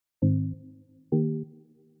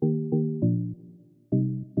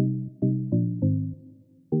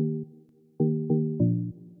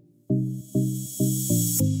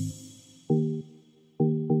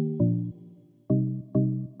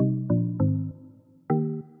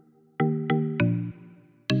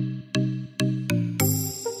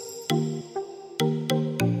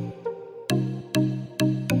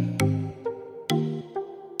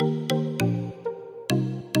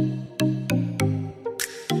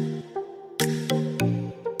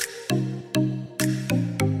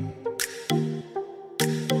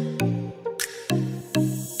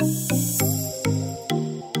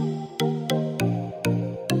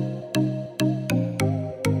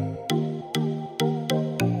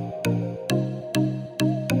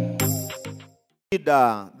Read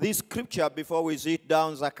this scripture before we sit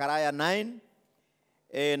down, Zechariah 9,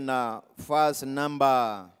 in verse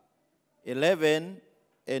number 11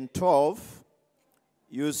 and 12,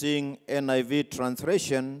 using NIV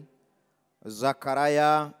translation.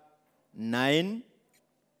 Zechariah 9,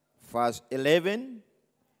 verse 11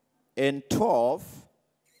 and 12.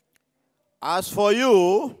 As for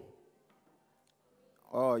you,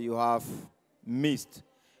 oh, you have missed.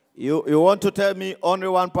 You want to tell me only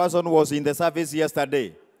one person was in the service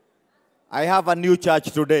yesterday? I have a new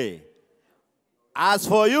church today. As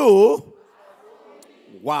for you,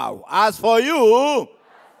 wow. As for you,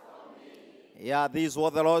 yeah, this is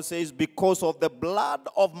what the Lord says. Because of the blood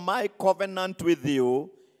of my covenant with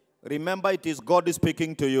you, remember it is God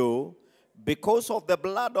speaking to you. Because of the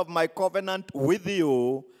blood of my covenant with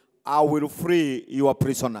you, I will free your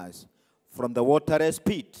prisoners from the waterless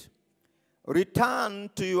pit. Return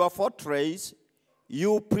to your fortress,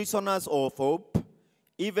 you prisoners of hope.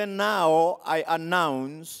 Even now I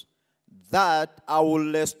announce that I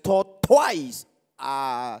will restore twice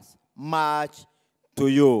as much to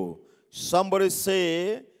you. Somebody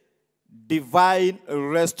say, divine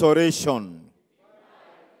restoration.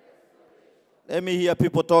 Let me hear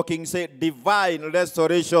people talking. Say, divine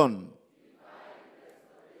restoration.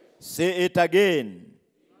 Say it again.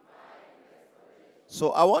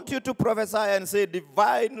 So I want you to prophesy and say,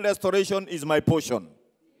 divine restoration is my portion.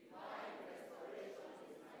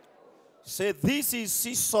 Say, this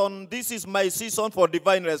is my season for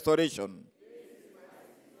divine restoration.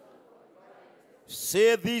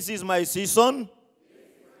 Say, this is my season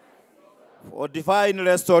for divine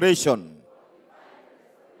restoration.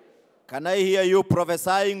 Can I hear you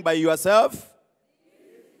prophesying by yourself?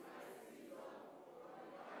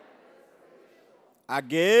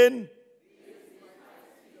 Again.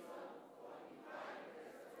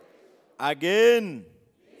 Again.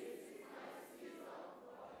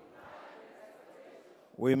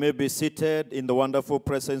 We may be seated in the wonderful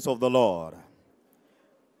presence of the Lord.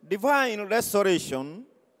 Divine restoration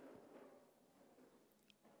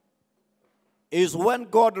is when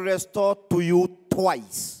God restores to you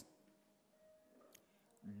twice.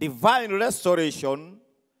 Divine restoration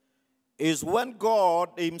is when God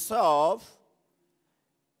himself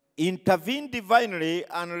intervenes divinely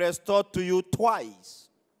and restores to you twice.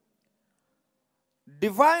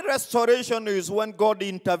 Divine restoration is when God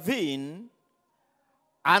intervenes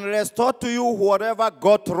and restores to you whatever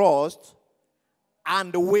got lost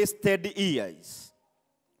and wasted years.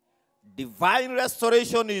 Divine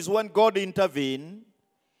restoration is when God intervenes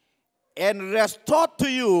and restores to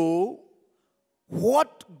you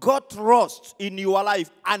what got lost in your life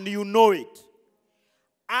and you know it.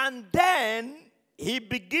 And then he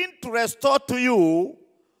begins to restore to you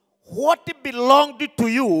what belonged to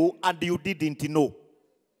you and you didn't know.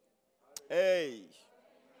 Hey.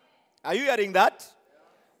 Are you hearing that?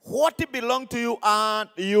 What belonged to you and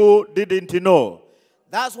you didn't know.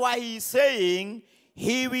 That's why he's saying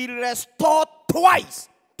he will restore twice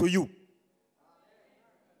to you.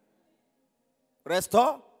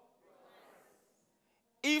 Restore?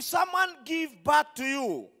 If someone gives back to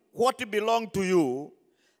you what belonged to you,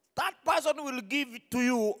 that person will give to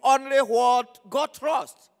you only what got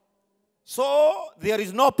lost. So there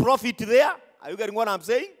is no profit there. Are you getting what I'm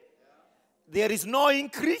saying? There is no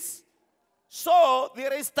increase. So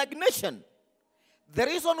there is stagnation. The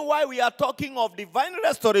reason why we are talking of divine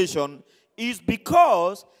restoration is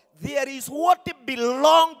because there is what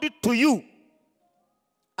belonged to you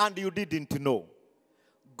and you didn't know.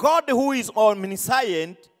 God, who is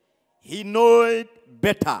omniscient, he knows it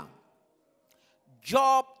better.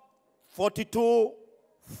 Job 42,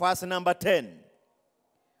 verse number 10.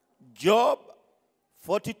 Job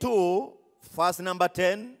 42, verse number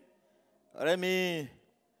 10. Let me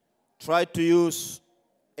try to use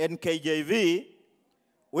NKJV,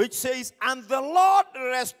 which says, and the Lord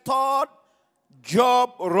restored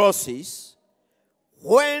Job's losses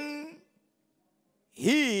when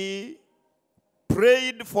he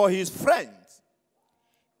prayed for his friends.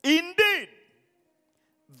 Indeed,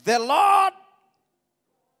 the Lord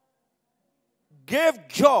gave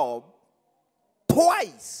Job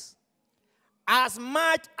twice as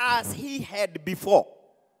much as he had before.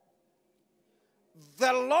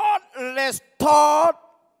 The Lord restored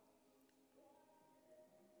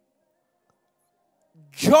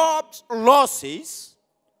Job's losses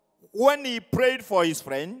when he prayed for his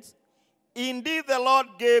friends. Indeed, the Lord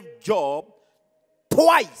gave Job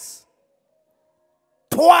twice.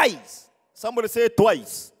 Twice. Somebody say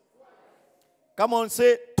twice. Come on,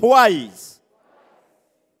 say twice.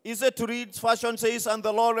 Easy to read version says, and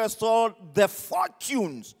the Lord restored the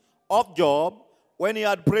fortunes of Job when he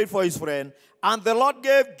had prayed for his friend, and the Lord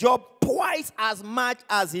gave Job twice as much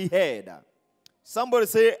as he had. Somebody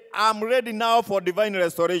say, I'm ready now for divine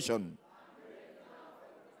restoration.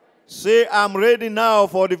 Say, I'm ready now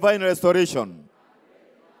for divine restoration.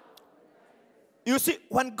 You see,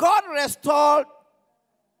 when God restored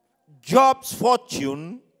Job's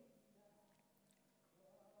fortune,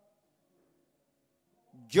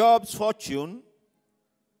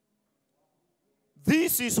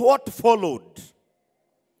 this is what followed.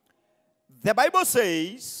 The Bible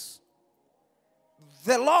says,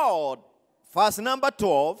 the Lord, verse number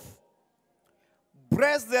 12,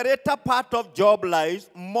 blessed the later part of Job's life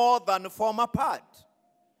more than the former part.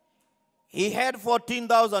 He had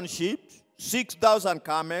 14,000 sheep, 6,000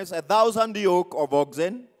 camels, 1,000 yoke of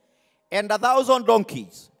oxen, and 1,000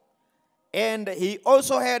 donkeys. And he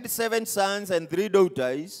also had 7 sons and 3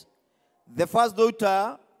 daughters. The first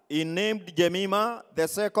daughter he named Jemima, the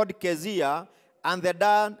second Keziah, and the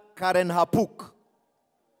third Karen Hapuk.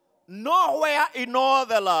 Nowhere in all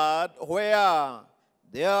the land where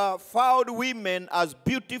there are found women as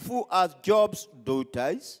beautiful as Job's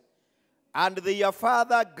daughters, and their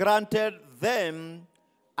father granted them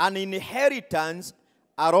an inheritance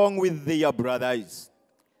along with their brothers.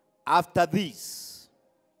 After this,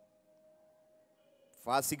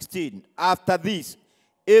 verse 16, after this,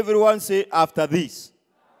 everyone say after this.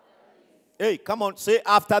 Hey, come on, say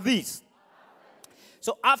after this.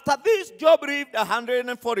 So after this, Job lived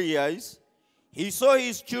 140 years. He saw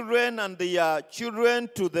his children and their children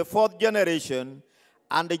to the 4th generation,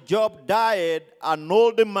 and Job died an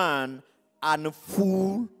old man and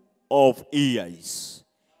full of years.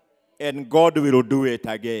 And God will do it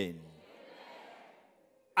again.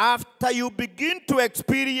 After you begin to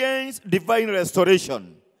experience divine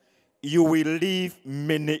restoration, you will live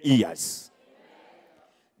many years.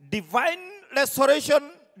 Divine restoration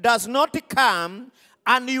does not come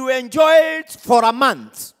and you enjoy it for a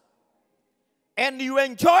month. And you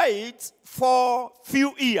enjoy it for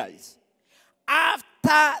few years.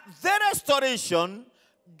 After the restoration,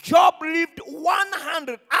 Job lived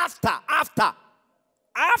 100, after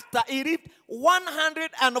he lived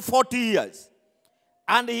 140 years.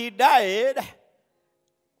 And he died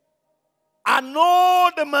an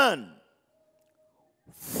old man,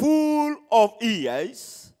 full of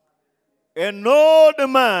years, an old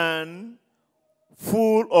man,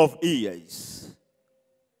 full of years.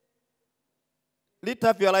 Lift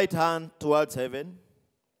up your right hand towards heaven.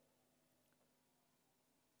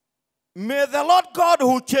 May the Lord God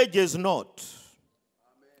who changes not,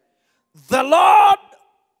 the Lord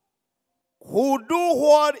who do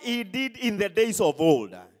what he did in the days of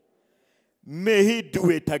old, may he do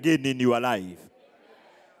it again in your life.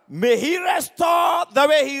 May he restore the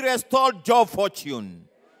way he restored Job's fortune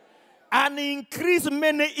and increase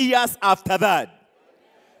many years after that.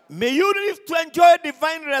 May you live to enjoy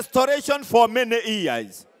divine restoration for many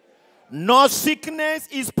years. No sickness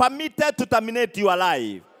is permitted to terminate your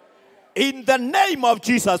life. In the name of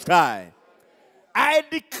Jesus Christ, I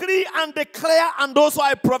decree and declare, and also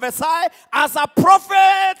I prophesy as a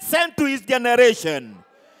prophet sent to his generation,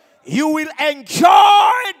 you will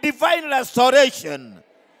enjoy divine restoration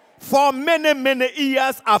for many, many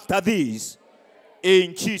years after this.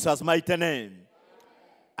 In Jesus' mighty name.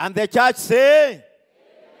 And the church say,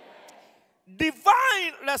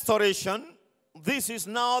 divine restoration. This is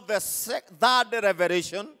now the third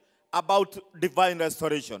revelation about divine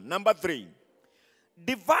restoration. Number 3.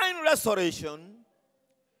 Divine restoration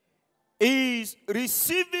is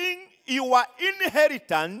receiving your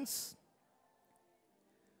inheritance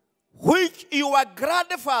which your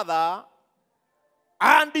grandfather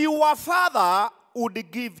and your father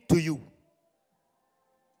would give to you.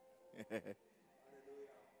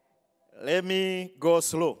 Let me go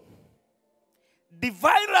slow.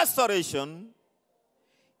 Divine restoration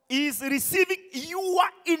is receiving your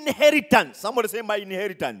inheritance. Somebody say my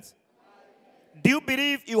inheritance. Do you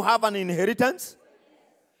believe you have an inheritance?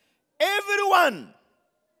 Everyone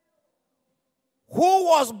who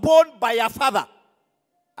was born by a father,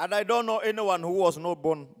 and I don't know anyone who was not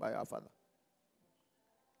born by a father.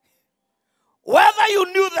 Whether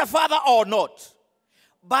you knew the father or not,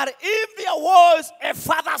 but if there was a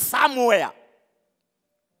father somewhere,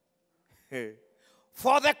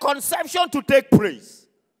 for the conception to take place,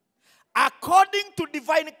 according to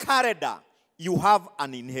divine calendar, you have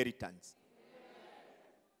an inheritance.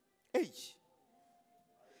 Age.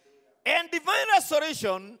 And divine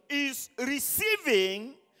restoration is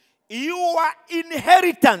receiving your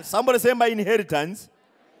inheritance. Somebody say my inheritance.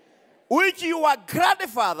 Which your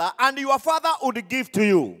grandfather and your father would give to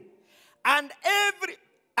you. And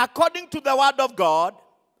according to the word of God,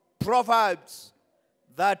 Proverbs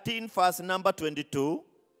 13, verse number 22.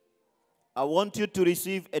 I want you to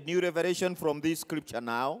receive a new revelation from this scripture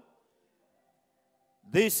now.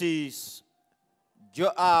 This is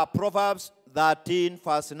Proverbs 13,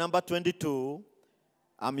 verse number 22.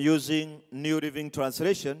 I'm using New Living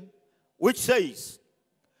Translation, which says,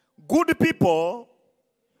 good people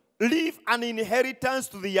leave an inheritance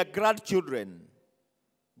to their grandchildren.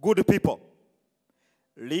 Good people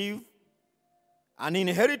leave an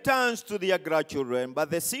inheritance to their grandchildren,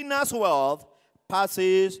 but the sinner's wealth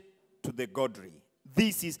passes to the godly.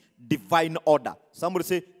 This is divine order. Somebody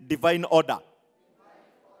say divine order.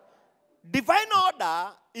 Divine order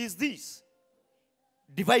is this.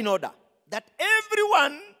 Divine order. That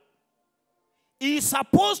everyone is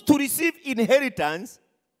supposed to receive inheritance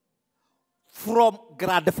from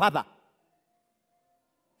grandfather.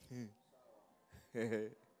 Hey,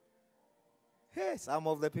 some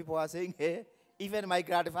of the people are saying, hey, even my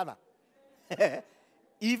grandfather.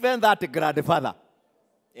 Even that grandfather.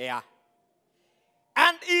 Yeah.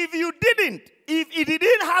 And if it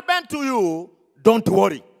didn't happen to you, don't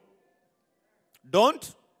worry.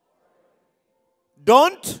 Don't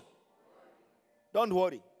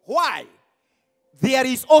worry. Why? There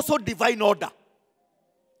is also divine order.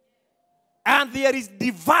 And there is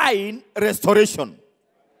divine restoration.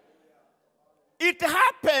 It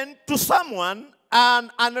happened to someone,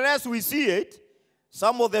 and unless we see it,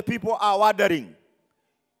 some of the people are wondering,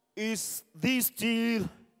 is this still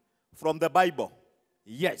from the Bible?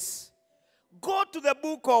 Yes. Go to the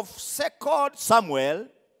book of 2 Samuel,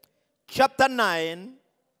 chapter 9,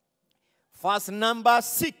 verse number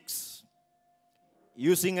 6.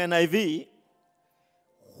 Using NIV.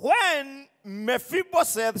 When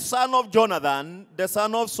Mephibosheth, son of Jonathan, the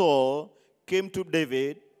son of Saul, came to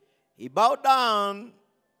David, he bowed down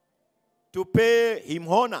to pay him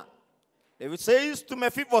honor. David says to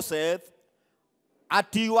Mephibosheth,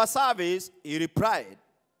 at your service, he replied.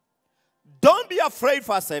 Don't be afraid,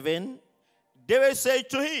 verse 7. David said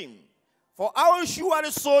to him, for I will surely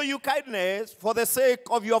show you kindness for the sake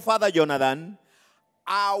of your father Jonathan.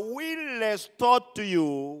 I will restore to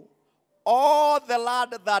you all the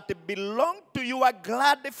land that belonged to your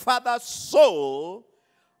glad father Saul,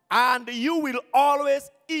 and you will always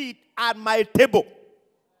eat at my table.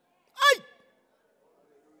 Aye.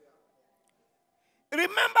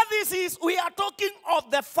 Remember, we are talking of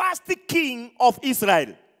the first king of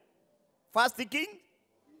Israel. First king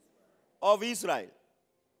of Israel.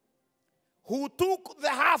 Who took the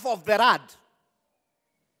half of the rod.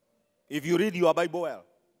 If you read your Bible well.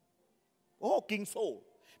 Oh, King Saul.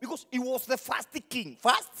 Because he was the first king.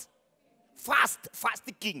 First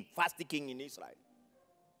king in Israel.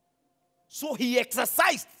 So he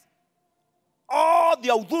exercised all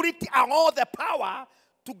the authority and all the power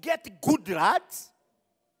to get good rods,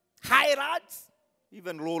 high rods,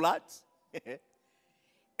 even low rods.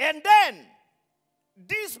 And then,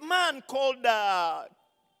 this man called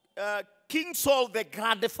King Saul, the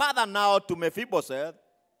grandfather now to Mephibosheth,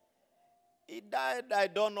 he died, I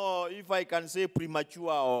don't know if I can say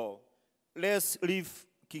premature or let's leave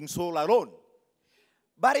King Saul alone.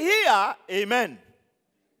 But here, amen,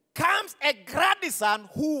 comes a grandson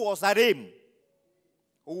who was a lame.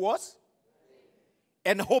 Who was?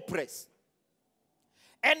 And hopeless.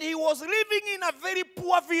 And he was living in a very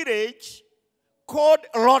poor village called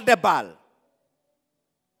Rodebal.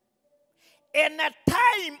 And a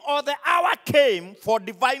time or the hour came for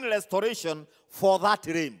divine restoration for that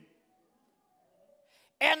realm.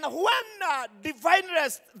 And when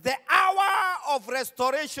the hour of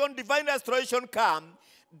restoration, divine restoration comes,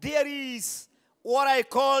 there is what I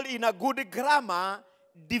call in a good grammar,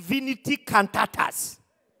 divinity cantatas.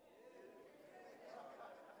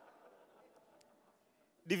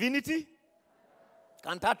 Divinity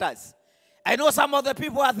cantatas. I know some of the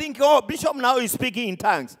people are thinking, oh, Bishop now is speaking in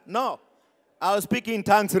tongues. No, I'll speak in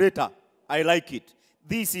tongues later. I like it.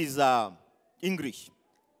 This is English.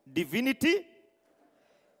 Divinity.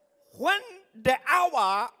 When the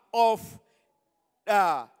hour of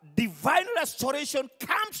divine restoration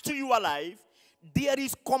comes to your life, there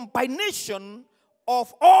is combination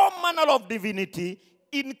of all manner of divinity,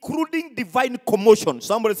 including divine commotion.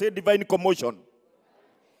 Somebody say divine commotion.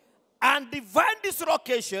 And divine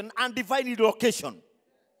dislocation and divine relocation.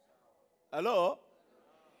 Hello?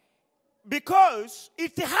 Because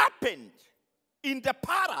it happened in the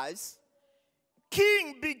palace,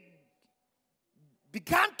 king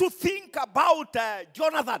began to think about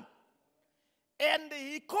Jonathan. And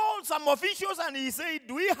he called some officials and he said,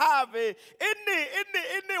 do we have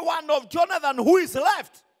any one of Jonathan who is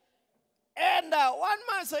left? And one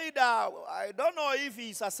man said, I don't know if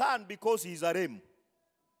he's a son because he's a ram.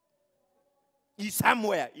 is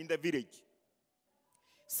somewhere in the village.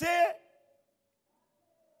 Say,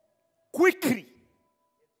 quickly,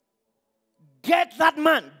 get that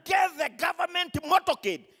man, get the government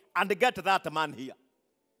motorcade, and get that man here.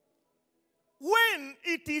 When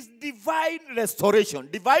it is divine restoration,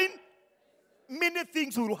 divine, many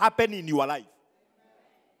things will happen in your life.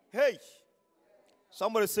 Hey,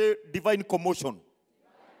 somebody say divine commotion.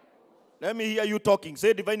 Let me hear you talking.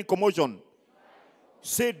 Say divine commotion.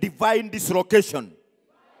 Say divine dislocation.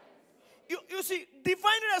 You see,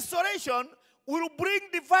 divine restoration will bring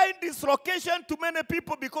divine dislocation to many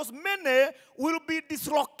people because many will be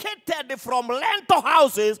dislocated from rental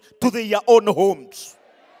houses to their own homes.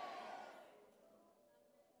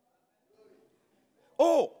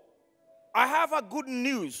 Oh, I have a good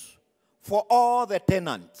news for all the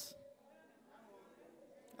tenants.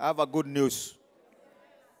 I have a good news.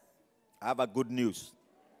 I have a good news.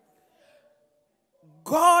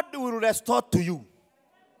 God will restore to you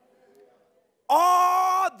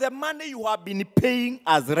all the money you have been paying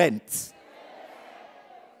as rent.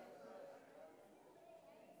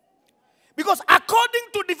 Because according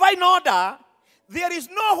to divine order, there is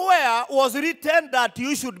nowhere was written that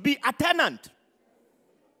you should be a tenant.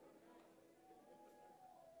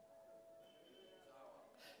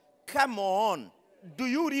 Come on. Do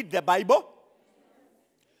you read the Bible?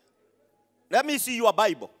 Let me see your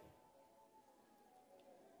Bible.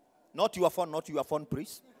 Not your phone,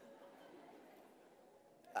 please.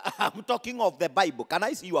 I'm talking of the Bible. Can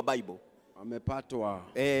I see your Bible? I'm a patwa.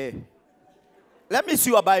 Let me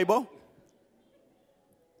see your Bible.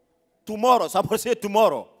 Tomorrow, somebody say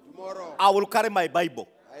tomorrow. Tomorrow. I will carry my Bible.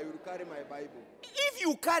 I will carry my Bible. If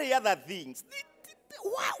you carry other things,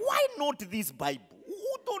 why not this Bible?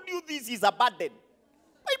 Who told you this is a burden?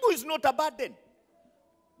 Bible is not a burden.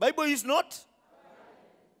 Bible is not.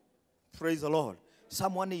 Praise the Lord.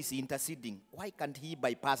 Someone is interceding. Why can't he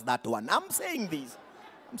bypass that one? I'm saying this.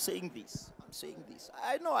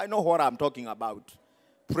 I know what I'm talking about.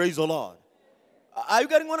 Praise the Lord. Are you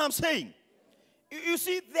getting what I'm saying? You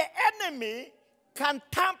see, the enemy can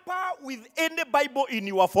tamper with any Bible in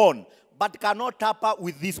your phone, but cannot tamper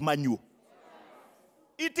with this manual.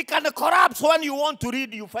 It can corrupt when you want to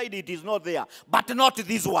read, you find it is not there, but not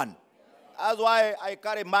this one. That's why I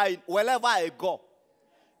carry mine wherever I go.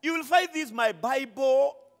 You will find this, my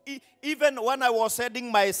Bible, even when I was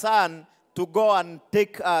sending my son to go and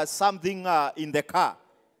take something in the car,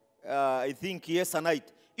 I think yesterday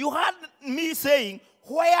night. You heard me saying,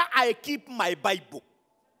 where I keep my Bible,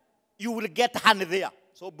 you will get honey there.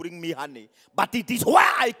 So bring me honey. But it is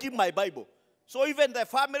where I keep my Bible. So even the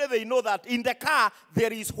family, they know that in the car,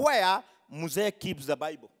 there is where Muse keeps the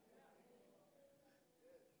Bible.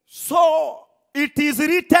 So it is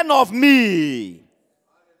written of me.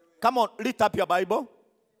 Come on, lift up your Bible.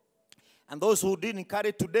 And those who didn't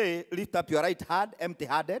carry today, lift up your right hand,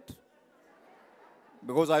 empty-handed.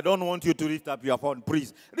 Because I don't want you to lift up your phone,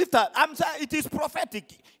 please. Lift up. I'm saying it is prophetic.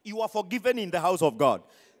 You are forgiven in the house of God.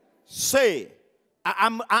 Say,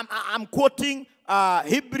 I'm quoting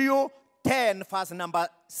Hebrew 10, verse number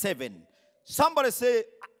 7. Somebody say,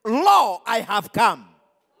 Lo, I have come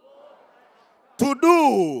to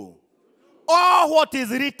do all what is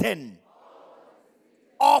written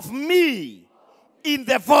of me in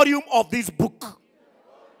the volume of this book.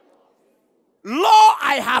 Lo,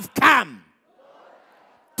 I have come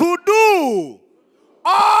to do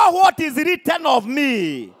all what is written of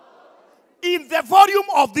me in the volume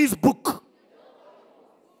of this book.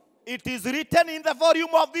 It is written in the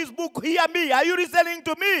volume of this book. Hear me. Are you listening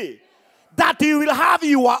to me? That you will have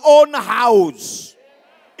your own house.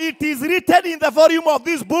 It is written in the volume of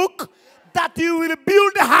this book that you will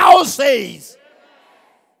build houses.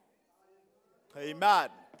 Amen.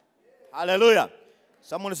 Hallelujah.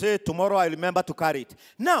 Someone say, tomorrow I remember to carry it.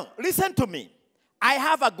 Now, listen to me. I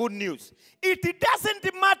have a good news. It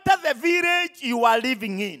doesn't matter the village you are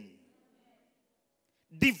living in.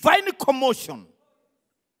 Divine commotion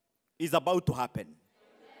is about to happen.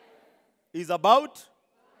 Is about.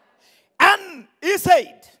 And he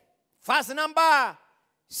said, verse number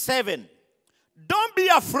 7. Don't be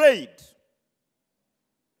afraid.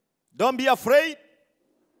 Don't be afraid.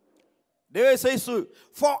 They say so.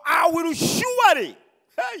 For I will surely,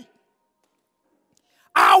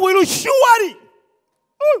 I will surely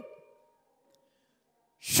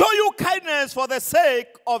show you kindness for the sake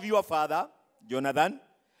of your father, Jonathan.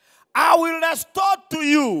 I will restore to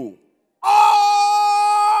you all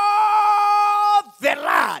the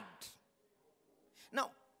land. Now,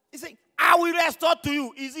 he saying, I will restore to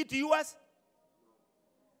you. Is it yours?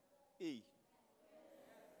 Hey.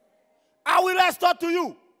 I will restore to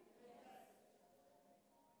you.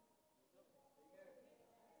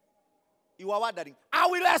 You are wondering, I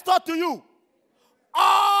will restore to you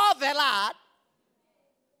all the land,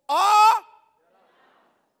 all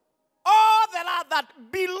the land that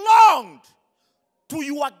belonged to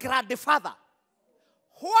your grandfather.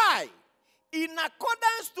 Why? In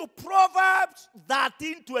accordance to Proverbs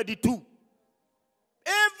 13:22,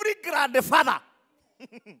 every grandfather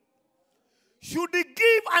should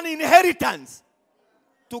give an inheritance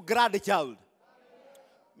to grandchild.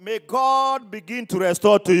 May God begin to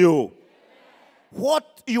restore to you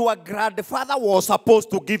what your grandfather was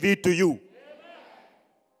supposed to give it to you.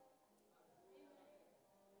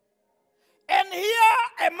 And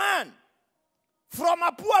here a man from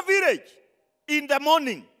a poor village in the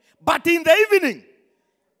morning, but in the evening,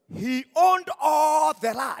 he owned all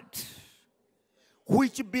the land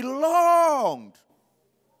which belonged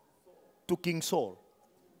to King Saul.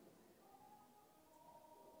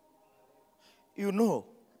 You know,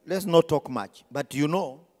 let's not talk much, but you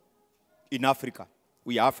know, in Africa,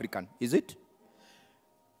 we are African, is it?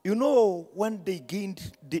 You know, when they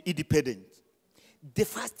gained the independence, the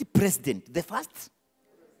first president,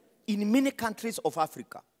 in many countries of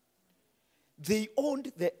Africa, they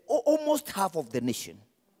owned almost half of the nation.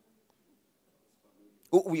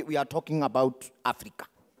 We are talking about Africa.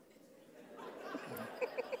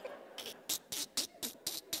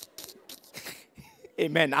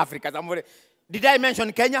 Amen, Africa. Somebody, did I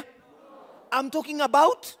mention Kenya? I'm talking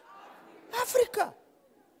about Africa.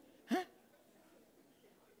 Huh?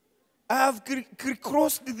 I have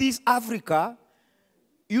crossed this Africa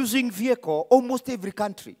using vehicle almost every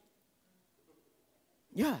country.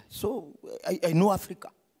 Yeah, so I know Africa.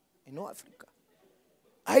 I know Africa.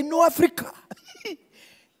 I know Africa.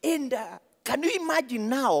 And can you imagine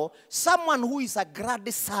now someone who is a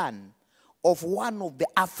grandson of one of the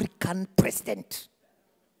African presidents?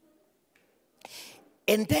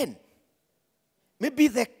 And then maybe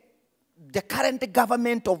the current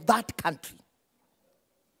government of that country,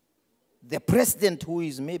 the president who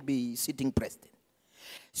is maybe sitting president,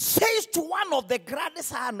 says to one of the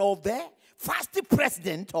grandson of the first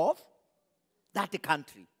president of that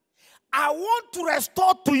country, I want to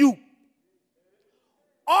restore to you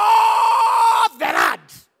all the land.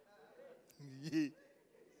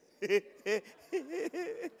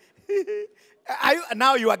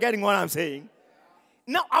 Now you are getting what I'm saying.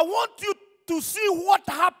 Now I want you to see what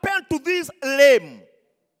happened to this lame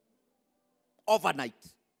overnight.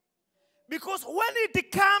 Because when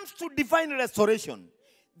it comes to divine restoration,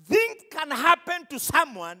 things can happen to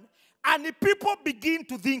someone and the people begin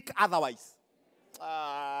to think otherwise.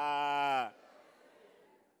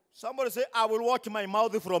 Somebody say, I will watch my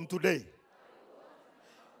mouth from today.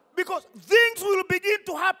 Because things will begin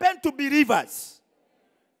to happen to believers.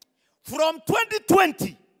 From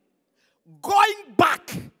 2020, going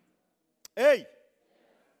back, to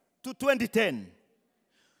 2010,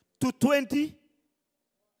 to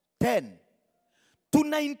 2010, to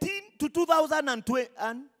 2020,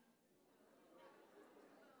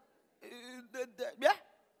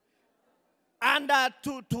 and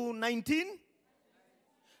to 19,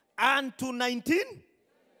 and to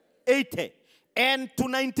 1980, and to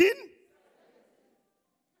 19.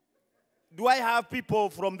 Do I have people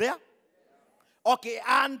from there? Okay,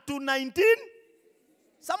 and to 19.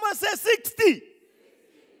 Someone says 60.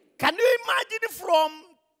 Can you imagine from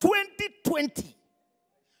 2020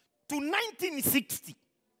 to 1960,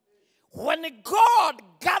 when God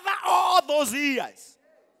gathered all those years,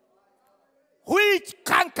 which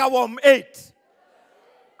cankerworm ate,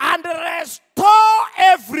 and restore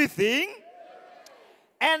everything,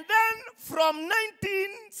 and then from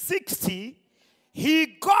 1960, he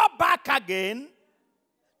go back again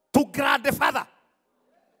to grandfather.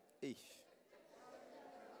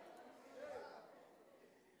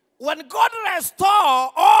 When God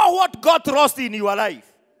restores all what God lost in your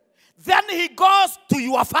life, then he goes to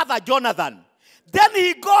your father Jonathan. Then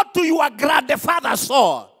he goes to your grandfather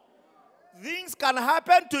Saul. Things can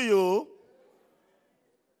happen to you,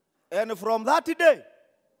 and from that day,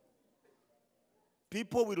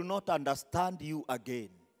 people will not understand you again.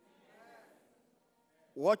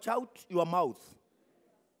 Watch out your mouth.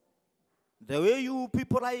 The way you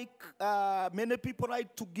people many people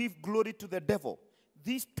like to give glory to the devil,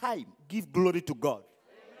 this time give glory to God.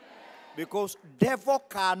 Amen. Because devil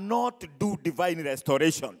cannot do divine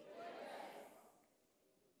restoration.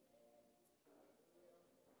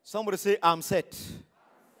 Somebody say, I'm set.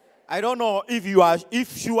 I don't know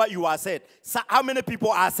if sure you are set. So how many people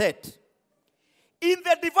are set? In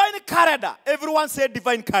the divine calendar, everyone say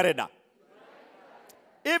divine calendar.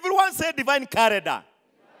 Everyone say divine calendar.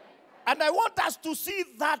 And I want us to see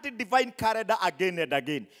that divine corridor again and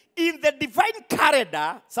again. In the divine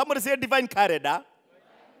corridor, somebody say divine corridor.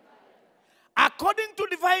 According to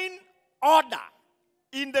divine order,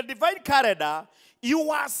 in the divine corridor,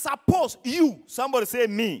 you are supposed, somebody say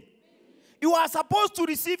me. You are supposed to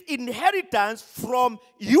receive inheritance from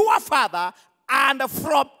your father and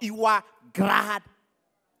from your grandfather.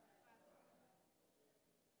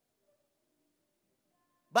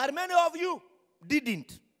 But many of you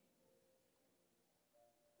didn't.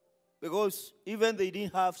 Because even they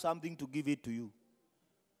didn't have something to give it to you.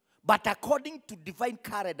 But according to divine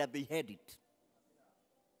corridor, they had it.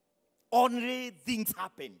 Only things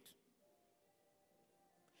happened.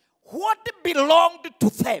 What belonged to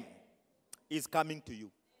them is coming to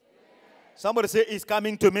you. Somebody say, it's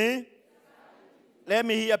coming to me. Let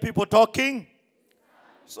me hear people talking.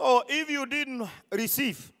 So if you didn't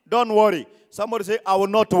receive, don't worry. Somebody say, I will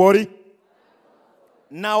not worry.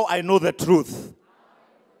 Now I know the truth.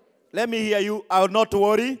 Let me hear you. I will not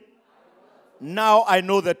worry. Now I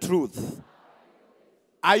know the truth.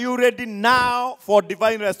 Are you ready now for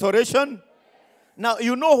divine restoration? Now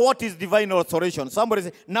you know what is divine restoration. Somebody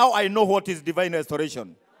say, now I know what is divine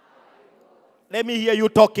restoration. Let me hear you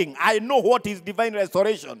talking. I know what is divine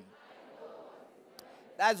restoration.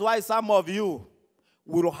 That's why some of you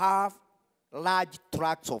will have large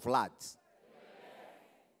tracts of lands.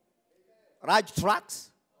 Large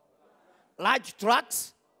tracts? Large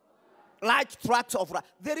tracts? Large tracts of land.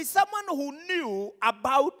 There is someone who knew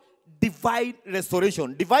about divine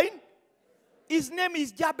restoration. Divine? His name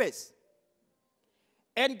is Jabez.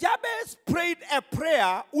 And Jabez prayed a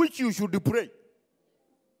prayer which you should pray.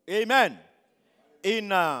 Amen. In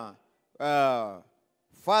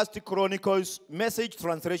First Chronicles, Message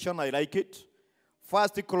translation, I like it.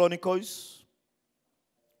 First Chronicles,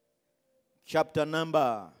 chapter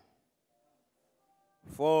number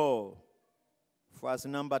 4, verse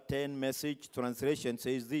number 10, Message translation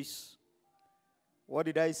says this. What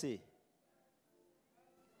did I say?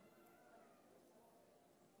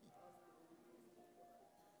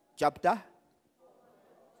 Chapter?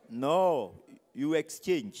 No, you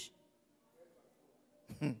exchange.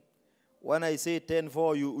 When I say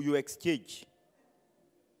 10:4, you exchange.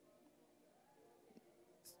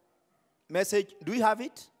 Message, do you have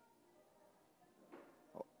it?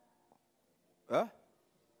 Huh?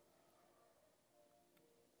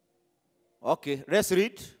 Okay, let's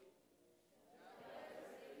read.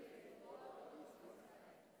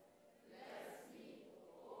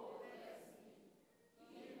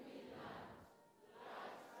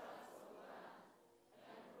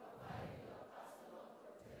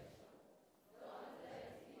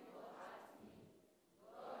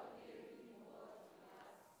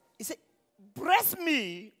 He said, bless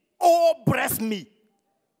me, oh bless me.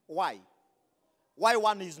 Why? Why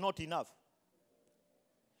one is not enough?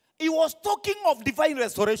 He was talking of divine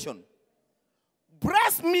restoration.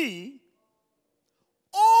 Bless me,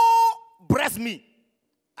 oh bless me.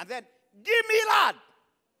 And then give me land.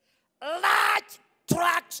 Large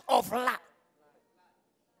tracts of land.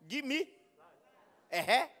 Give me.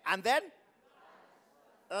 And then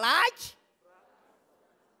large.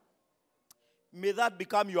 May that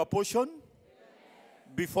become your portion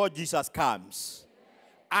before Jesus comes.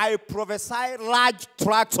 I prophesy large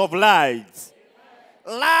tracts of lands.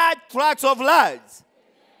 Large tracts of lands.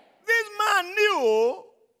 This man knew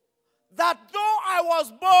that though I was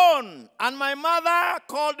born and my mother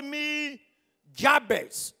called me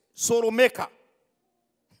Jabez, sorrow maker.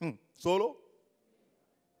 Sorrow?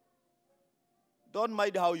 Don't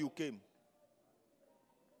mind how you came.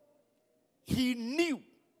 He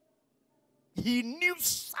knew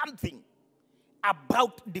something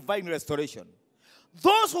about divine restoration.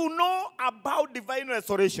 Those who know about divine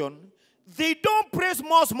restoration, they don't pray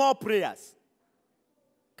small prayers.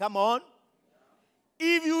 Come on.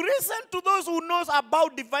 If you listen to those who knows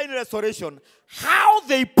about divine restoration, how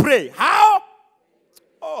they pray, how?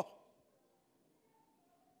 Oh.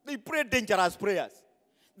 They pray dangerous prayers.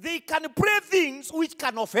 They can pray things which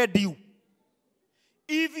can offend you.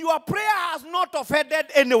 If your prayer has not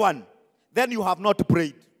offended anyone, then you have not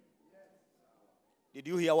prayed. Did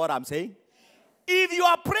you hear what I'm saying? If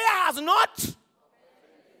your prayer has not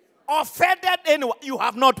offended anyone, you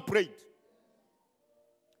have not prayed.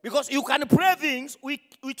 Because you can pray things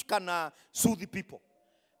which can soothe people.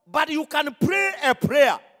 But you can pray a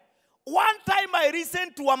prayer. One time I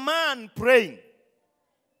listened to a man praying.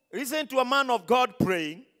 Listened to a man of God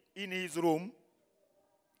praying in his room.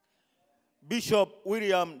 Bishop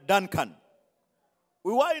William Duncan.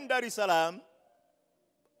 We were in Dar es Salaam,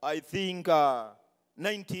 I think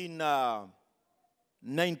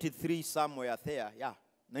 1993, somewhere there. Yeah,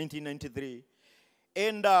 1993.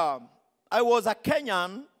 And I was a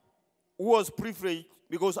Kenyan who was privileged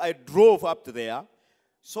because I drove up to there.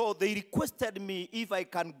 So they requested me if I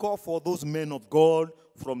can go for those men of God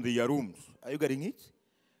from their rooms. Are you getting it?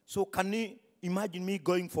 So can you imagine me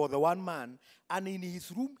going for the one man, and in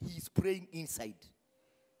his room, he's praying inside.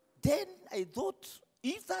 Then I thought,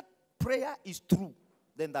 if that prayer is true,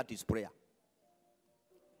 then that is prayer.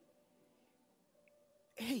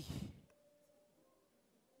 Hey,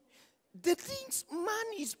 the things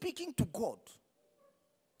man is speaking to God.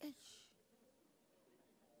 Hey.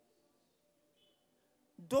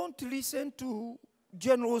 Don't listen to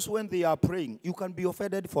generals when they are praying. You can be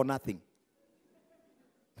offended for nothing.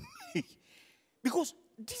 Because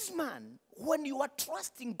this man, when you are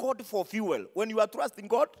trusting God for fuel, when you are trusting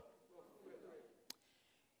God,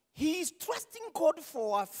 he is trusting God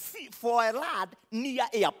for a lad near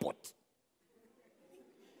airport.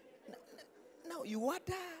 Now you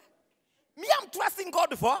wonder, me I'm trusting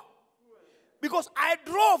God for? Because I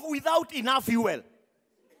drove without enough fuel.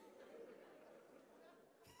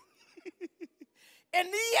 And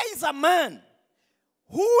here is a man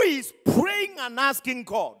who is praying and asking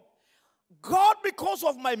God, God, because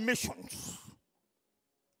of my missions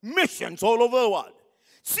all over the world,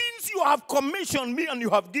 since you have commissioned me and you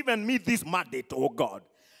have given me this mandate, oh God,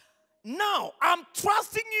 now I'm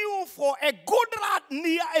trusting you for a good lad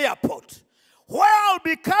near airport, where I'll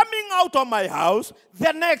be coming out of my house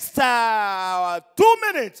the next 2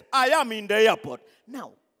 minutes. I am in the airport.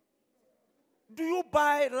 Now, do you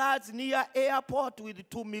buy lads near airport with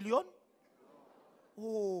 2 million?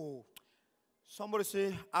 Oh, somebody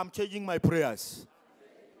say, I'm changing my prayers.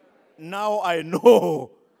 Now I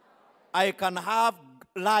know I can have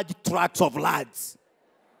large tracts of lads.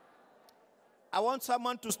 I want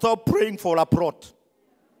someone to stop praying for a plot.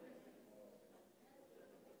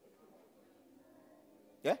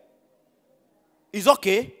 Yeah? It's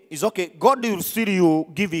okay. It's okay. God will still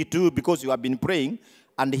give it to you because you have been praying,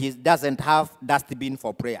 and he doesn't have dustbin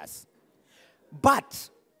for prayers. But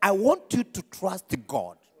I want you to trust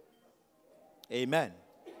God. Amen.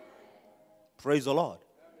 Praise the Lord.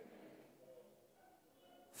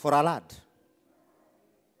 For a lad.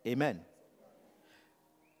 Amen.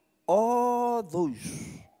 All those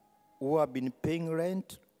who have been paying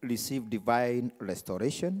rent receive divine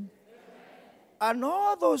restoration. And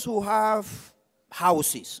all those who have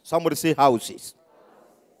houses, somebody say houses,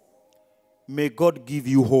 may God give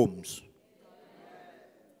you homes.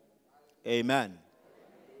 Amen.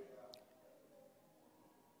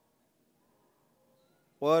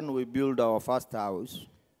 When we built our first house,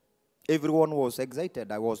 everyone was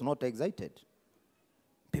excited. I was not excited.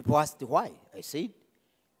 People asked why. I said,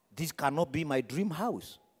 this cannot be my dream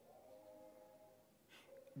house.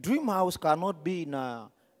 Dream house cannot be in a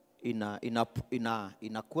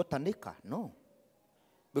quarter acre. No.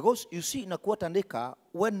 Because you see, in a quarter acre,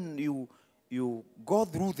 when you go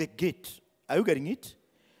through the gate, are you getting it?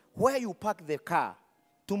 Where you park the car,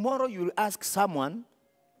 tomorrow you will ask someone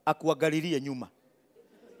akuangalilie nyuma.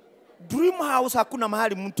 Dream house hakuna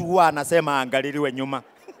mahali mtu huwa anasema angaliliwe nyuma.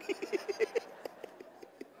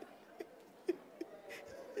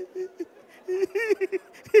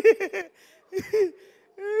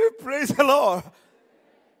 Praise the Lord.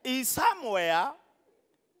 Is somewhere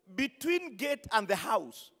between gate and the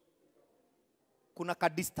house. Kuna ka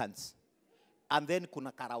distance. And then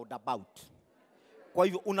kuna ka roundabout. Kwa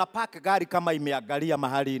hivyo unapark gari kama imeangalia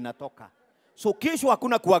mahali inatoka. So kesho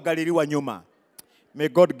hakuna kuangaliliwa nyuma. May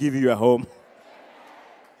God give you a home.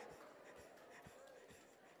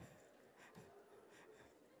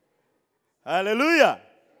 Hallelujah.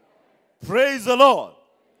 Praise the Lord.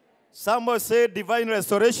 Somebody say divine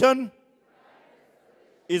restoration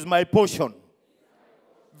is my portion.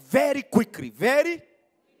 Very quickly,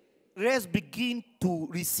 let's begin to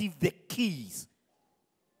receive the keys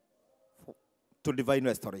to divine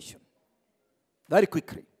restoration. Very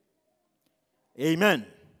quickly. Amen.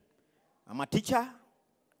 I'm a teacher.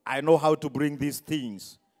 I know how to bring these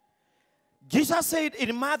things. Jesus said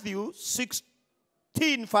in Matthew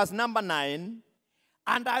 16, verse number 9,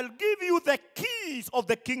 and I'll give you the keys of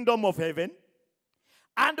the kingdom of heaven,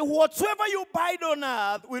 and whatsoever you bind on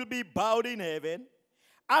earth will be bound in heaven,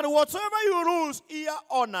 and whatsoever you loose here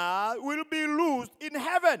on earth will be loosed in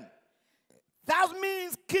heaven. That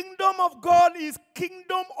means kingdom of God is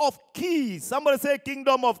kingdom of keys. Somebody say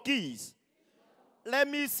kingdom of keys. Let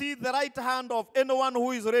me see the right hand of anyone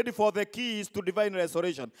who is ready for the keys to divine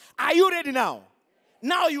restoration. Are you ready now?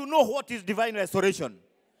 Now you know what is divine restoration.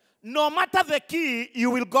 No matter the key,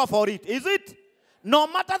 you will go for it. Is it? No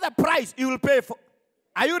matter the price, you will pay for.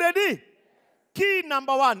 Are you ready? Key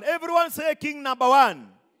number one. Everyone say king number one.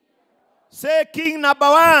 Say, king number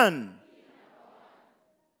one.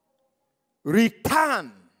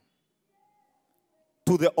 Return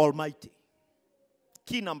to the Almighty.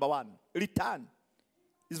 Key number one, return.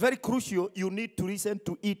 It's very crucial. You need to listen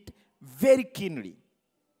to it very keenly.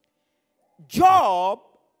 Job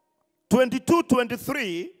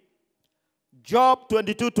 22:23. Job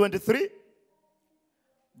 22:23.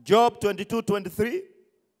 Job 22:23.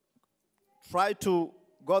 Try to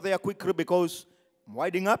go there quickly because I'm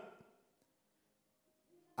winding up.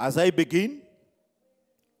 As I begin,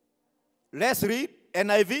 let's read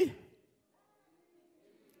NIV.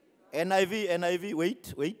 NIV,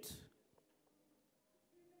 wait.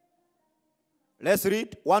 Let's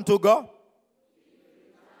read. 1, 2, go.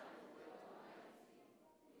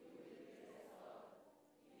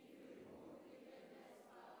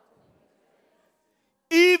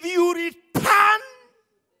 If you return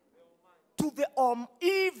to the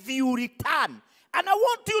if you return. And I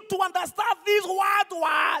want you to understand these words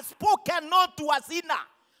were spoken not to a sinner,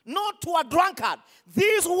 not to a drunkard.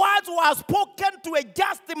 These words were spoken to a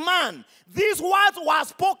just man. These words were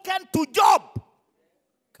spoken to Job.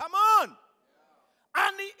 Come on.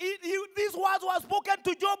 And these words were spoken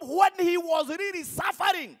to Job when he was really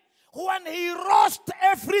suffering, when he lost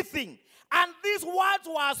everything. And these words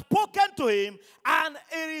were spoken to him, and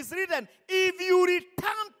it is written, if you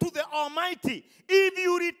return to the Almighty, if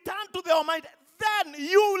you return to the Almighty, then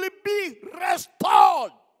you will be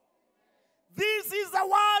restored. This is the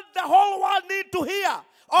word the whole world needs to hear.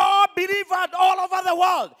 All believers all over the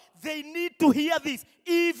world, they need to hear this.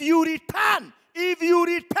 If you return, if you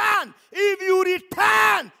return, if you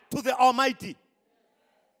return to the Almighty,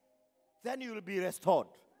 then you will be restored.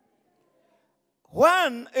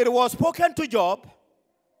 When it was spoken to Job,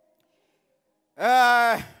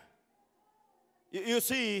 you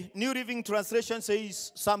see, New Living Translation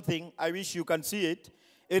says something. I wish you can see it.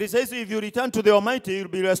 It says, if you return to the Almighty, you'll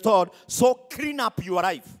be restored. So clean up your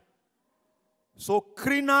life. So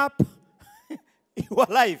clean up your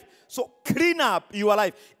life. So clean up your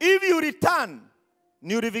life. If you return,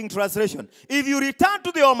 New Living Translation, if you return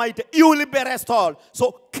to the Almighty, you will be restored.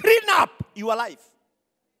 So clean up your life.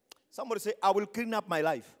 Somebody say, I will clean up my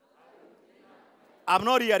life. I'm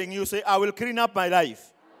not hearing you say, I will clean up my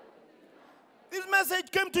life. This message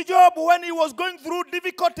came to Job when he was going through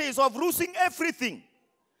difficulties of losing everything.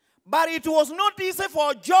 But it was not easy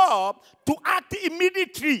for Job to act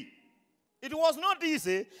immediately. It was not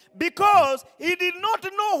easy because he did not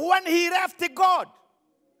know when he left God.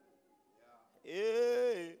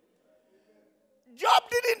 Job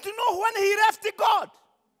didn't know when he left God.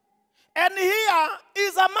 And here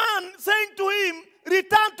is a man saying to him,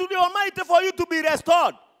 return to the Almighty for you to be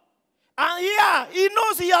restored. And here, he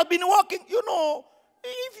knows he has been walking. You know,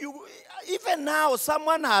 even now,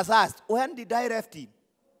 someone has asked, when did I left him?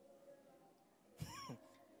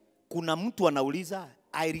 Kuna mtu anauliza,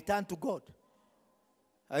 I return to God.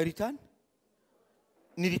 I return?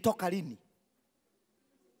 Nilitoka lini?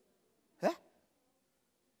 Eh?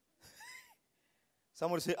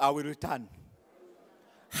 Somebody say, I will return.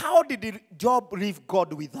 How did Job leave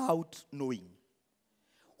God without knowing?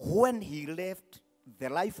 When he left the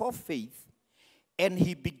life of faith and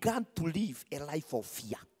he began to live a life of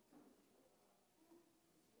fear.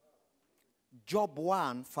 Job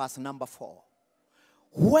 1, verse number 4.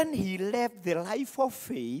 When he left the life of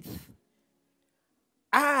faith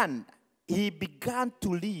and he began to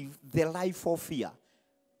live the life of fear,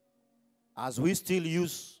 as we still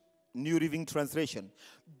use New Living Translation,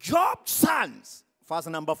 Job's sons, verse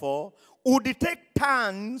number 4, would take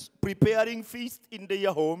turns preparing feasts in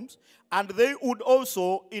their homes, and they would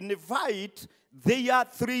also invite their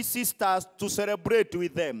 3 sisters to celebrate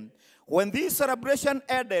with them. When this celebration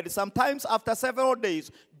ended, sometimes after several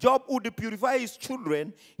days, Job would purify his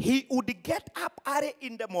children. He would get up early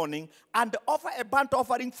in the morning and offer a burnt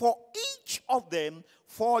offering for each of them,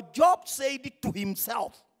 for Job said to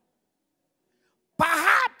himself,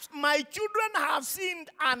 perhaps my children have sinned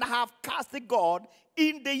and have cast God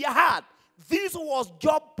in their heart. This was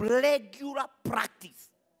Job's regular practice.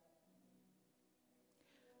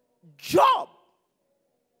 Job,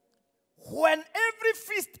 when every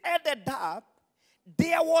feast ended up,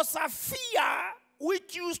 there was a fear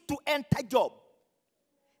which used to enter Job.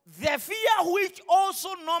 The fear which also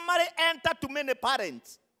normally entered to many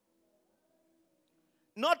parents.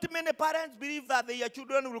 Not many parents believe that their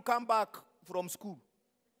children will come back from school,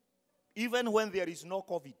 even when there is no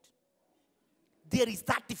COVID. There is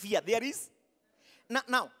that fear. There is.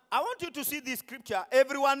 Now, I want you to see this scripture.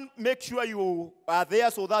 Everyone, make sure you are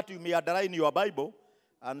there so that you may underline your Bible.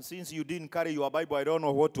 And since you didn't carry your Bible, I don't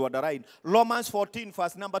know what to underline. Romans 14,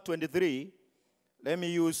 verse number 23. Let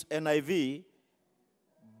me use NIV.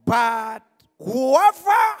 But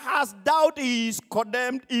whoever has doubt is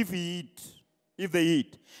condemned if they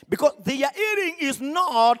eat. Because their eating is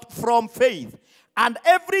not from faith. And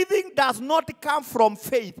everything does not come from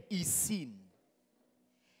faith is sin.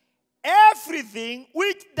 Everything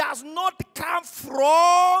which does not come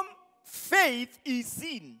from faith is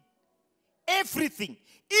sin. Everything.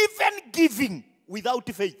 Even giving without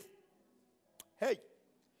faith. Hey.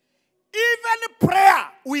 Even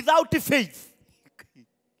prayer without faith.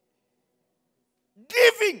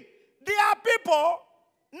 Giving. There are people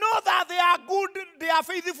know that they are good, they are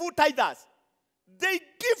faithful tithers. They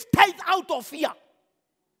give tithe out of fear.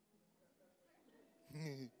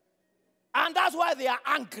 And that's why they are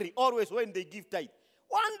angry always when they give tithe.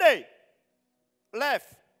 One day,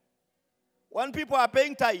 left, when people are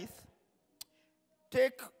paying tithe,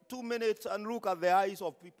 take 2 minutes and look at the eyes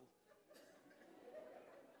of people.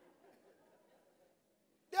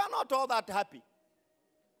 They are not all that happy.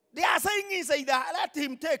 They are saying inside that, let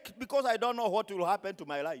him take because I don't know what will happen to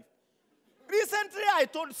my life. Recently, I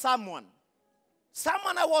told someone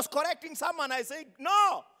I was correcting someone, I said,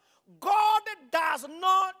 no, God does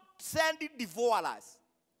not send devourers.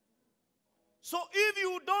 So if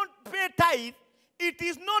you don't pay tithe, it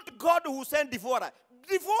is not God who sends devourers.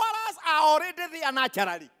 Devourers are already there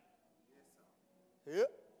naturally. Yeah?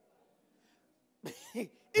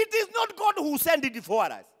 It is not God who sends the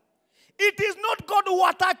devourers. It is not God who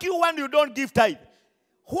attacks you when you don't give tithe.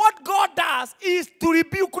 What God does is to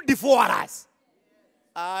rebuke devourers.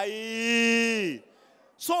 Aye.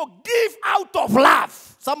 So give out of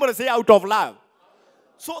love. Somebody say out of love.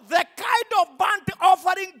 So the kind of burnt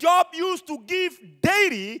offering Job used to give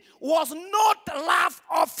daily was not love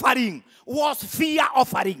offering, was fear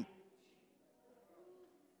offering.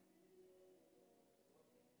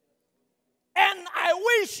 And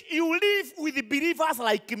I wish you live with believers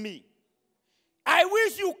like me. I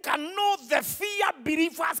wish you can know the fear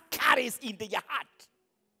believers carries in their heart.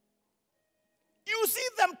 You see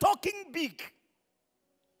them talking big.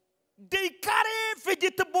 They carry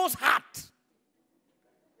vegetables heart.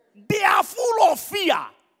 They are full of fear.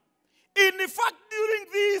 In fact, during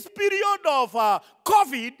this period of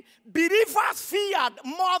COVID, believers feared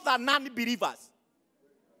more than non-believers.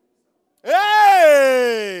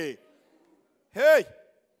 Hey! Hey!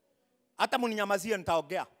 Hata muninyamazie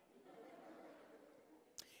nitaongea.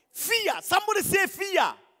 Fear. Somebody say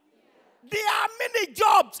fear. There are many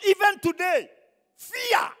jobs even today.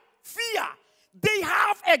 Fear. Fear. They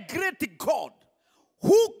have a great God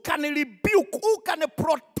who can rebuke, who can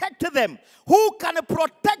protect them, who can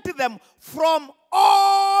protect them from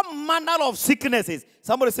all manner of sicknesses.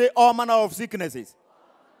 Somebody say all manner of sicknesses.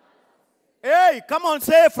 Hey, come on,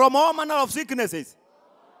 say from all manner of sicknesses.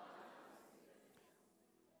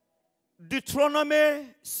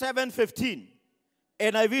 Deuteronomy 7:15,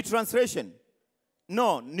 NIV translation.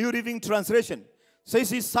 No, New Living Translation.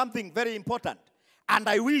 Says it's something very important. And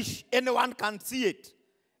I wish anyone can see it.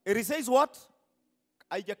 It says what?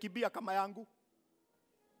 Haijakibia kama yangu.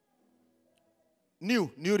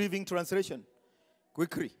 New Living Translation.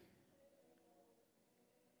 Quickly.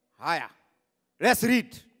 Haya. Let's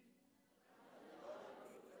read.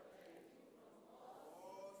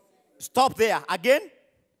 Stop there. Again.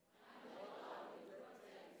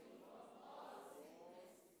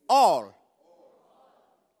 All.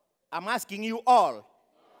 I'm asking you all.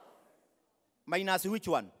 Minus which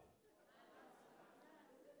one?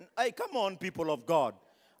 Hey, come on, people of God.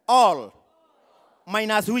 All.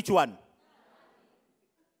 Minus which one?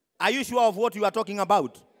 Are you sure of what you are talking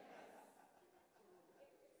about?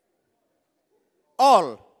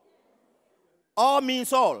 All. All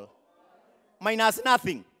means all. Minus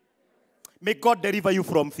nothing. May God deliver you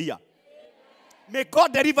from fear. May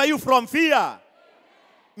God deliver you from fear.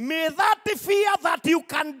 May that fear that you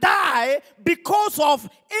can die because of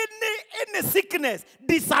any sickness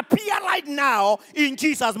disappear right now in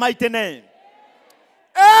Jesus' mighty name.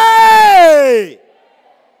 Hey!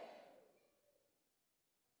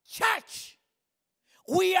 Church,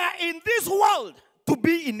 we are in this world to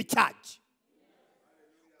be in charge.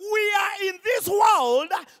 We are in this world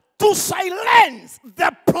to silence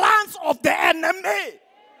the plans of the enemy.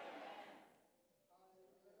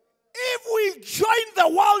 If we join the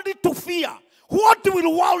world to fear, what will the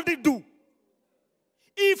world do?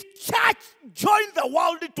 If church joined the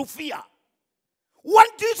world to fear, when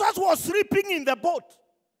Jesus was sleeping in the boat,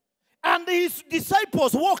 and his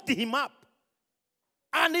disciples woke him up,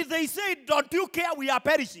 and they said, don't you care, we are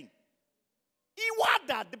perishing. He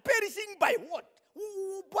wondered, perishing by what?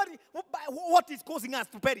 What is causing us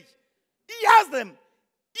to perish? He asked them,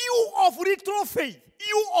 you of little faith,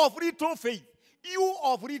 You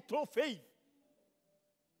of little faith.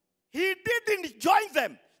 He didn't join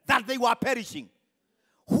them that they were perishing.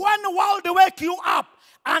 When the world wake you up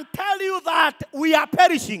and tell you that we are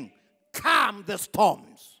perishing, calm the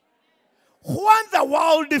storms. When the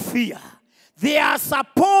world fear, they are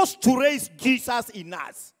supposed to raise Jesus in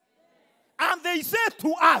us. And they say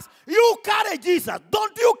to us, you carry Jesus.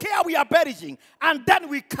 Don't you care we are perishing? And then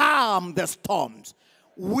we calm the storms.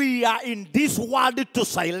 We are in this world to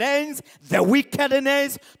silence the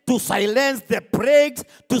wickedness, to silence the plagues,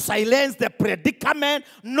 to silence the predicament,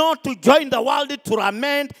 not to join the world to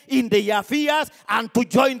lament in their fears and to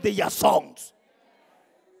join their songs.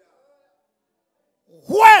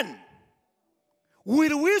 When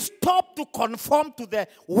will we stop to conform to the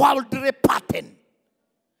worldly pattern?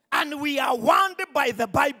 And we are warned by the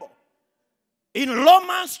Bible. In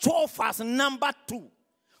Romans 12 verse number 2.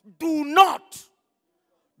 Do not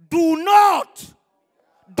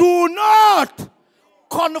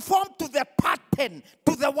conform to the pattern,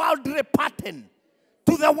 to the worldly pattern,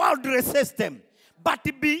 to the worldly system, but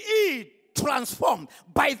be ye transformed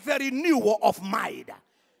by the renewal of mind.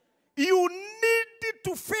 You need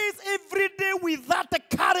to face every day with that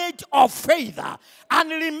courage of faith. And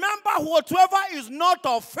remember, whatsoever is not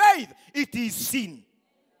of faith, it is sin.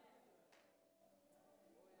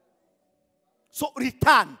 So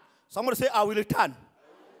return. Somebody say, I will return.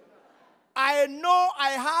 I know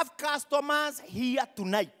I have customers here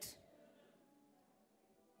tonight.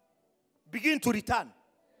 Begin to return.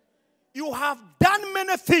 You have done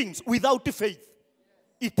many things without faith.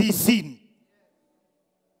 It is sin.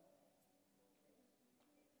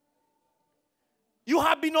 You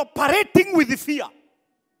have been operating with fear.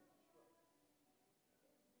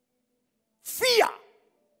 Fear.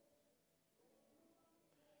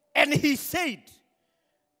 And he said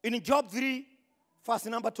in Job 3, verse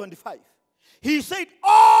number 25, he said,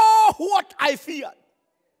 oh, what I feared.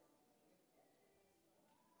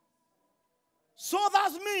 So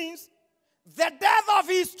that means the death of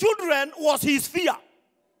his children was his fear.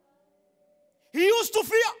 He used to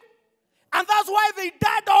fear. And that's why they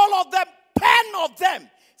died, all of them, 10 of them,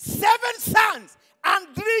 7 sons and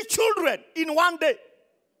 3 children in one day.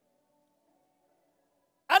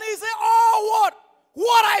 And he said, oh,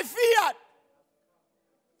 what I feared.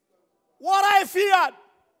 What I feared.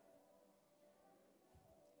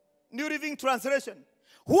 New Living Translation.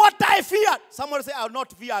 What I feared. Somebody say, I will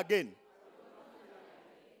not fear again.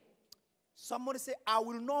 Somebody say, I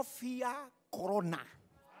will not fear corona.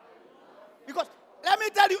 Because let me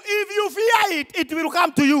tell you, if you fear it, it will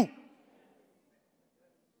come to you.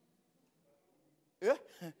 Yeah?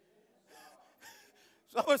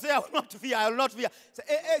 Somebody say, I will not fear, I will not fear. Say,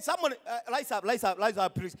 hey, someone, rise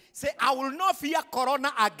up, please. Say, I will not fear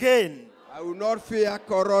corona again. I will not fear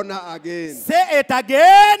corona again. Say it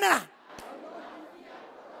again.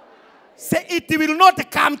 Say, it will not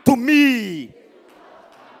come to me.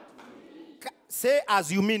 Say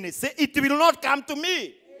as you mean it. Say, it will not come to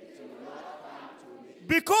me.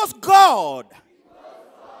 Because God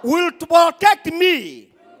will protect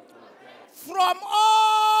me from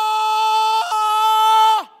all.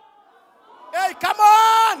 Hey, come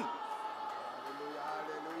on.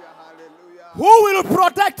 Who will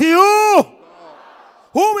protect you?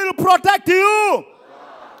 Who will protect you?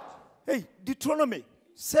 Hey, Deuteronomy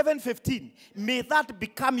 7:15. May that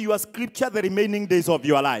become your scripture the remaining days of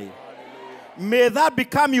your life. May that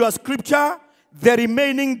become your scripture the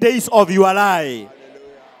remaining days of your life.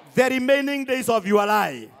 The remaining days of your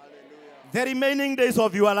life. The remaining days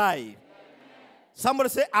of your life. Somebody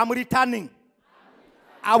say, I'm returning.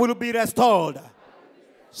 I will be restored.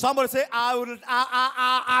 Somebody say,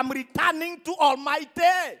 I'm returning to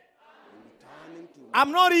Almighty.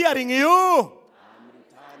 I'm not hearing you.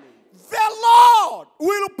 The Lord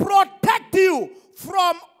will protect you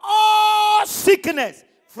from all sickness.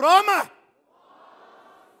 From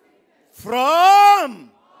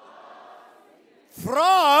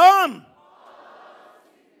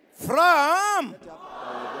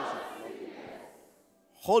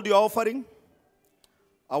Hold your offering.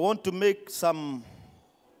 I want to make some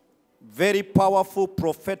very powerful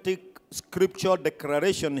prophetic scripture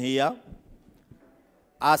declaration here.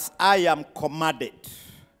 As I am commanded.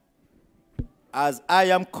 As I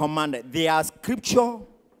am commanded. They are scripture.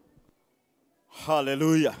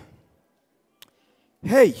 Hallelujah.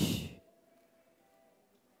 Hey.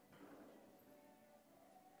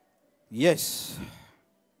 Yes.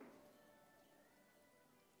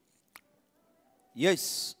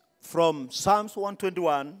 Yes. From Psalms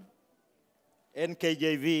 121,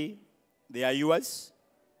 NKJV, they are yours.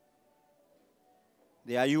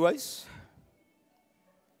 They are yours.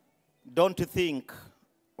 Don't think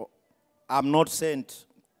I'm not sent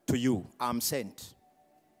to you. I'm sent.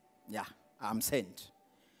 Yeah, I'm sent.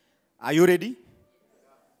 Are you ready?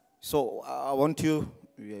 So I want you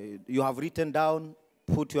have written down,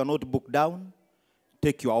 put your notebook down,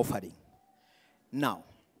 take your offering. Now,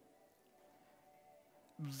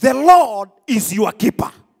 the Lord is your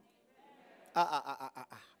keeper.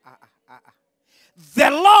 The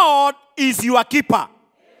Lord is your keeper.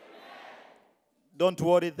 Don't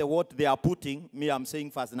worry what they are putting. Me, I'm saying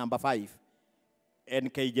verse number 5.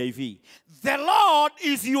 NKJV. The Lord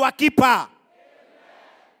is your keeper.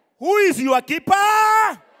 Who is your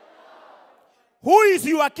keeper? Who is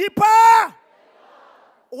your keeper?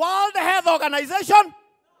 World Health Organization?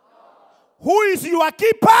 Who is your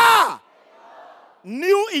keeper?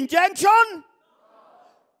 New injection?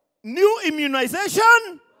 New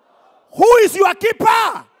immunization? Who is your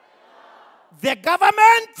keeper? The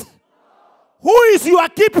government? Who is your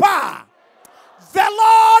keeper? The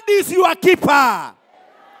Lord is your keeper.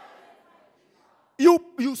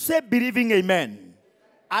 You say believing amen.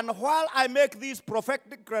 And while I make this prophetic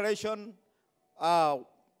declaration,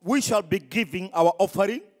 we shall be giving our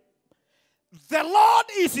offering. The Lord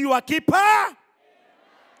is your keeper.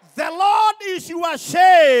 The Lord is your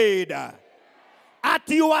shade at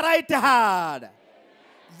your right hand.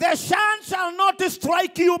 The sun shall not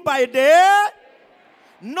strike you by day,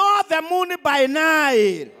 nor the moon by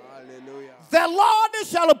night. Hallelujah. The Lord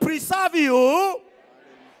shall preserve you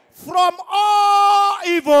from all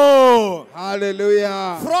evil.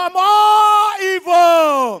 Hallelujah. From all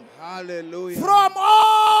evil. Hallelujah. From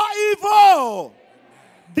all evil.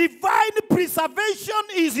 Divine preservation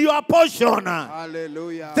is your portion.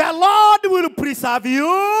 Hallelujah. The Lord will preserve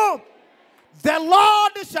you. The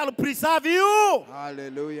Lord shall preserve you.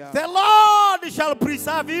 Hallelujah. The Lord shall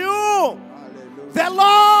preserve you. Hallelujah. The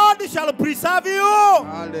Lord shall preserve you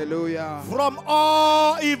Hallelujah. from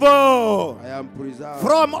all evil. I am preserved.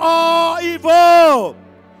 From all evil.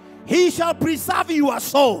 He shall preserve your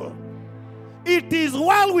soul. It is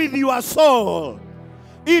well with your soul.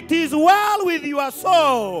 It is well with your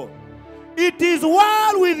soul. It is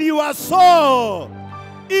well with your soul.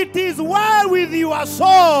 It is well with your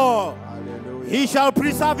soul. Hallelujah. He shall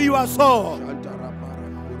preserve your soul.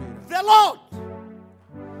 The Lord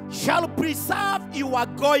shall preserve your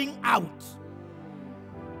going out.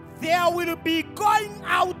 There will be going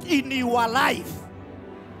out in your life.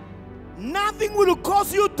 Nothing will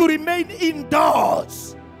cause you to remain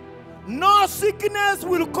indoors. No sickness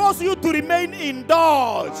will cause you to remain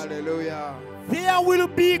indoors. Hallelujah. There will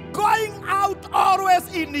be going out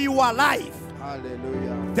always in your life.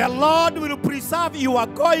 Hallelujah. The Lord will preserve your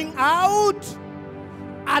going out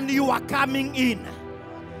and you are coming in.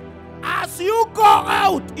 As you go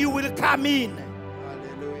out, you will come in.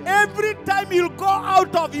 Hallelujah. Every time you go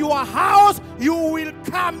out of your house, you will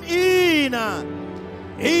come in.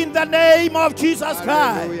 In the name of Jesus Christ.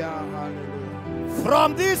 Hallelujah. Hallelujah.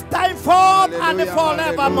 From this time forth and Hallelujah.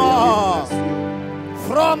 forevermore. Hallelujah.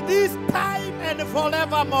 From this time and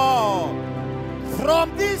forevermore.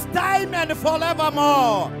 From this time and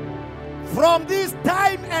forevermore. From this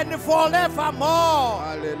time and forevermore.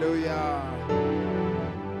 Hallelujah.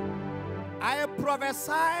 I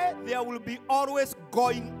prophesy there will be always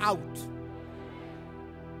going out.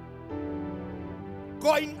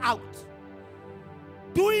 Going out.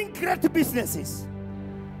 Doing great businesses.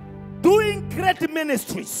 Doing great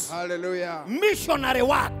ministries. Hallelujah. Missionary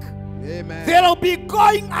work. Amen. There will be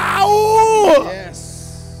going out.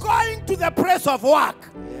 Yes. Going to the place of work.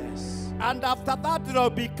 Yes. And after that, they will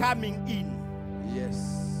be coming in.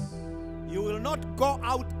 Yes. You will not go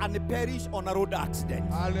out and perish on a road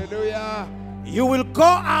accident. Hallelujah. You will go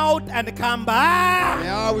out and come back.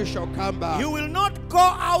 Yeah, we shall come back. You will not go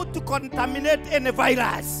out to contaminate any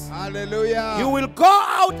virus. Hallelujah. You will go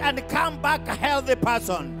out and come back a healthy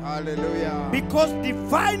person. Hallelujah. Because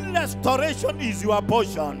divine restoration is your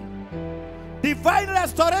portion. Divine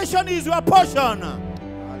restoration is your portion.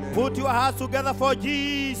 Hallelujah. Put your hands together for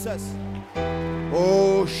Jesus.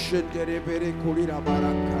 Oh, shenderebere kulira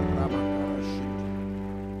barakara